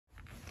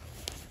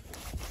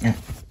Yeah.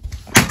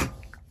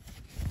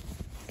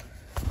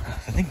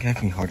 I think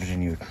actually harder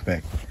than you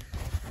expect.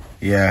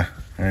 Yeah,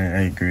 I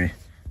agree.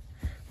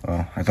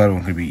 Well, I thought it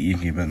was gonna be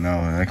easy, but no,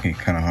 it's actually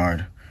kind of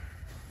hard.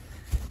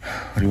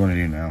 What do you want to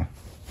do now?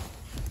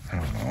 I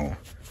don't know.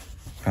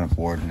 Kind of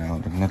bored now.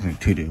 There's nothing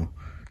to do.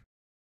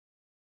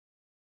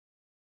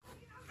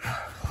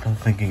 I'm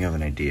thinking of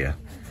an idea.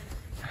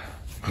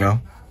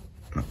 No?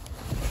 No.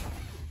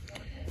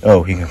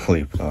 Oh, he can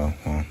sleep. Oh,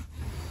 well.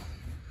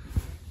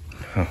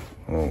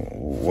 Oh,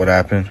 what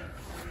happened?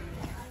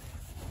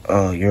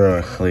 Oh, you're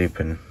asleep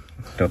and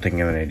don't think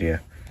of an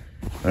idea.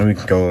 Maybe we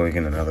can go like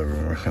in another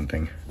room or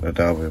something.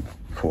 That'll be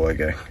cool, I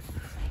guess.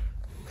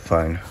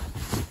 Fine.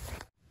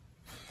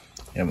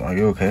 Yeah, are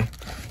you okay?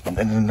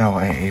 No,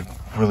 I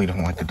really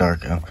don't like the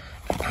dark. Can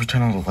we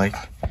turn on the light?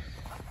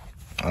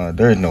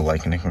 There is no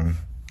light in the room.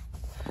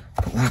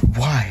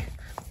 Why?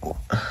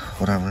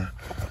 Whatever.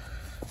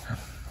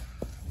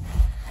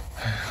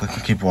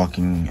 Let's keep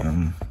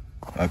walking.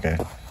 Okay.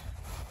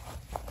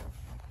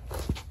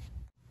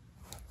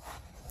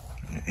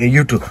 Hey,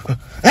 you two.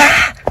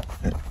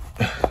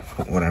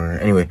 Whatever.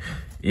 Anyway,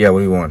 yeah, what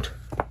do you want?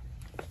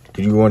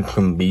 Did you want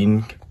some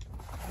beans?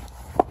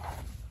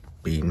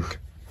 Beans?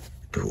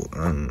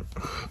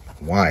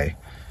 Why?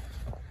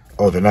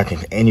 Oh, they're not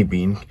getting any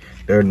beans.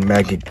 They're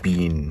magic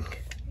beans.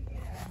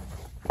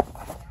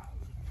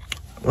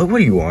 What are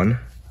you on?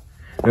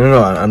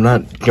 No, I'm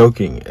not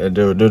joking.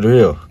 They're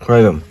real.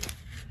 Try them.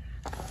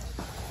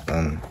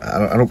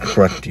 I don't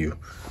trust you.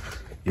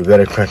 You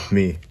better trust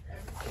me.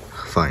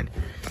 Fine.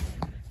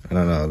 I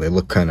don't know. They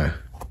look kind of.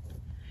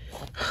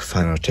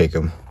 Fine, I'll take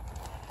them.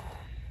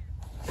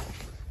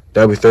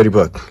 That'll be $30.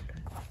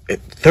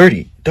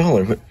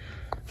 $30? But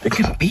they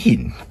get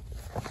beans.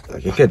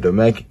 Like I said, they're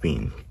magic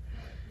beans.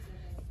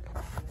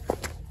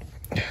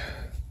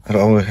 I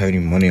don't have any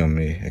money on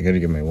me. I gotta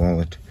get my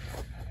wallet.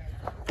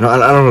 No, I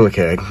don't really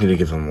care. I can need to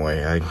give them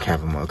away. I can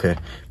have them. Okay,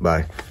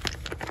 bye.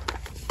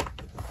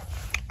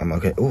 I'm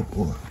okay.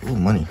 Ooh,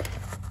 money.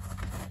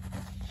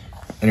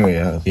 Anyway,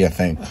 yeah,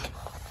 thanks.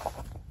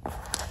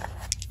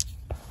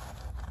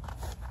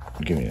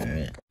 Give me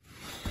that.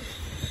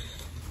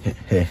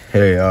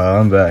 Hey,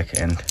 I'm back,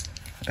 and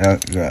I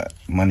got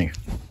money.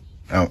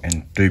 Oh,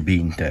 and 3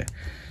 beans that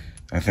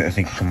I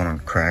think someone on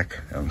crack.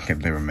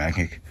 They were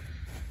magic.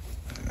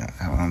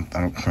 I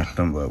don't trust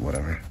them, but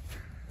whatever.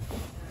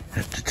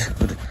 Could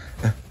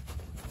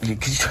you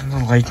turn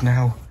the light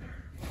now?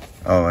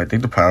 Oh, I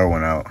think the power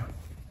went out.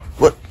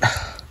 What?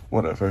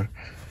 Whatever.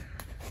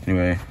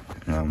 Anyway,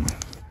 do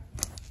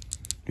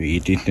you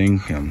eat these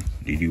things?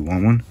 Did you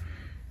want one?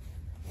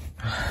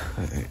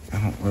 I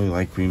don't really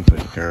like beans,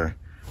 but sure.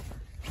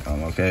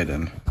 Okay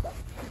then.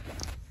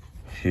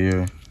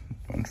 Here,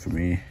 one for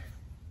me.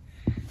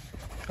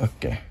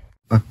 Okay.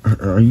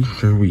 Are you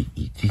sure we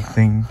eat these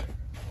things?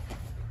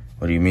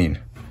 What do you mean?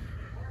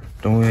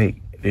 Don't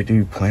we, do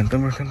you plant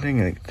them or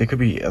something? Like, there could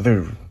be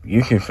other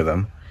uses for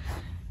them.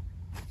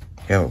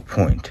 You have a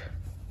point.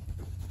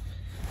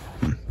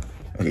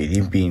 Okay,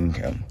 these beans,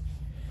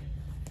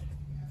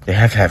 they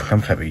have to have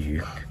some type of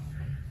use.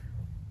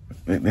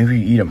 Maybe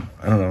you eat them.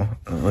 I don't know.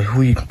 Like,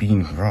 who eats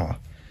beans raw?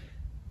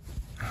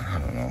 I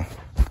don't know.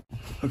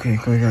 Okay,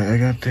 so I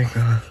gotta take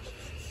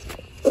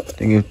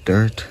thing of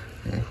dirt.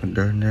 Yeah, put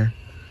dirt in there.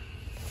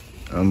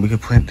 We can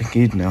plant the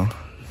seeds now.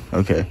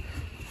 Okay.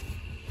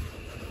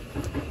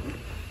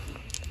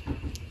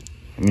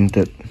 I mean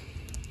that.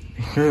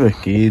 Here are the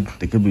seeds.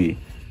 They could be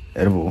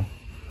edible.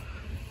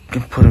 You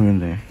can put them in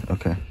there.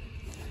 Okay.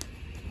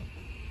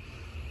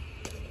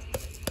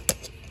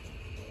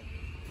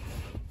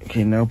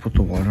 Okay, now put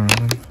the water on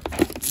them.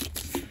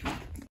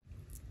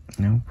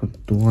 Now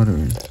put the water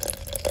in.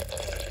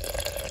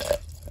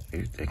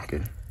 That's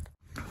good.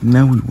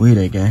 Now we wait,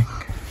 I guess.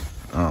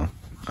 Oh,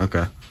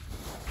 okay.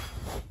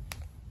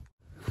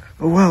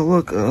 Oh wow,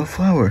 look, a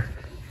flower.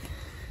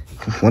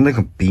 One like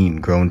a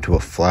bean grown to a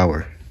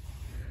flower.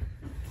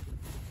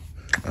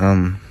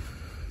 I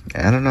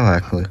don't know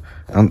actually.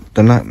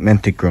 They're not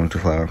meant to grow into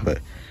flower, but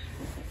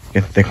I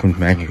guess this one's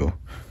magical.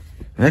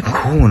 That's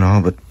cool and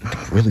all, but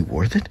it's really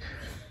worth it?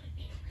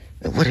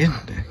 What is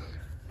this?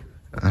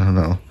 I don't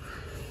know.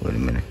 Wait a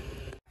minute.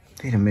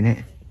 Wait a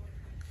minute.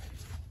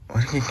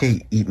 Why did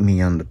they eat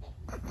me on the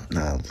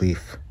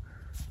leaf?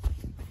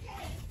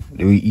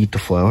 Do we eat the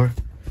flower?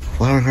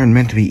 Flowers aren't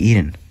meant to be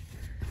eaten.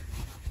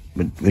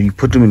 But you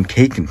put them in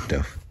cake and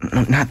stuff.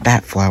 No, not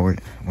that flower.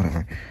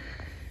 Whatever.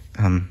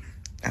 I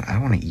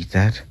don't want to eat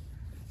that.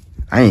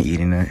 I ain't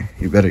eating it.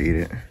 You better eat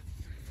it.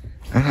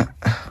 I'm not.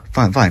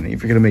 Fine.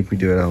 If you're gonna make me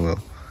do it, I will.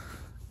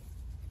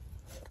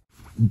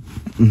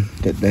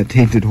 That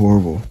tasted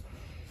horrible.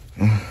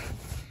 I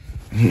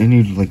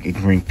need like a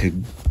drink to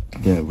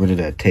get rid of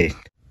that taste.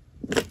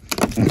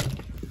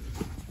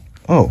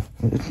 Oh,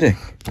 what's this?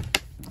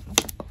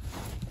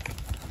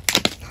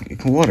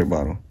 It's a water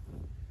bottle.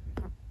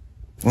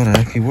 Well, that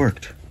actually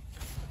worked.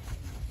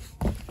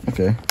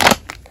 Okay.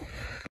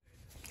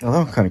 Oh,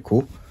 that was kind of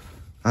cool.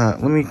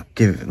 Let me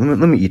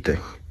eat this.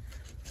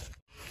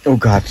 Oh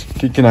God,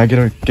 can I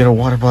get a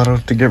water bottle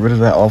to get rid of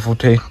that awful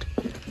taste?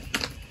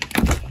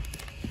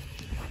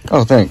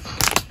 Oh, thanks.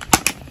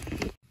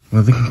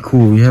 Well, they're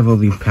cool. We have all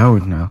these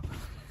powers now.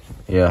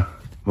 Yeah.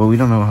 Well, we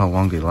don't know how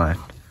long they last.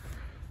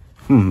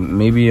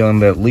 Maybe on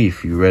that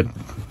leaf you read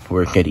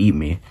where it could eat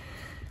me.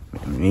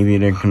 Maybe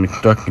they're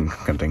construction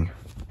something.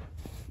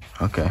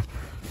 Okay.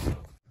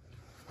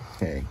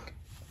 Okay.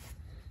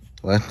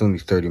 Last only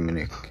 30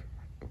 minutes.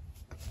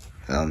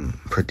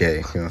 Per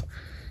day. So,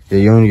 yeah,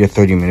 you only get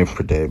 30 minutes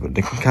per day, but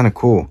they're kind of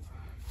cool.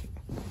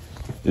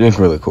 It is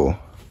really cool.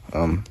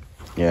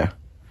 Yeah.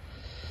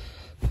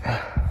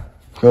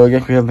 So I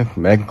guess we have the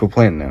magical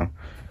plant now.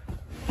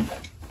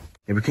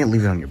 Yeah, we can't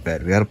leave it on your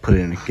bed. We gotta put it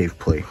in a safe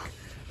place.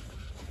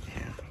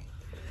 Yeah.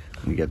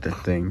 We got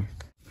that thing.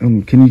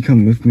 Can you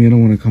come with me? I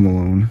don't want to come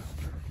alone.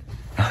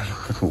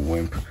 That's a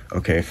wimp.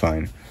 Okay,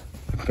 fine.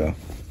 Let's go.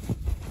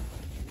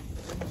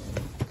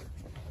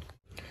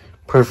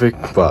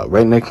 Perfect spot.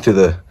 Right next to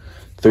the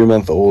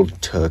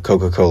 3-month-old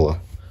Coca-Cola.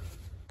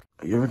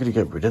 Are you ever gonna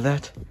get rid of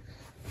that?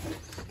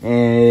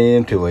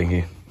 And too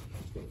late.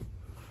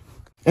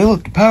 Hey,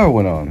 look, the power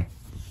went on.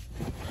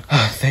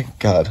 Thank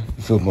God.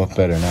 It feels much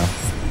better now.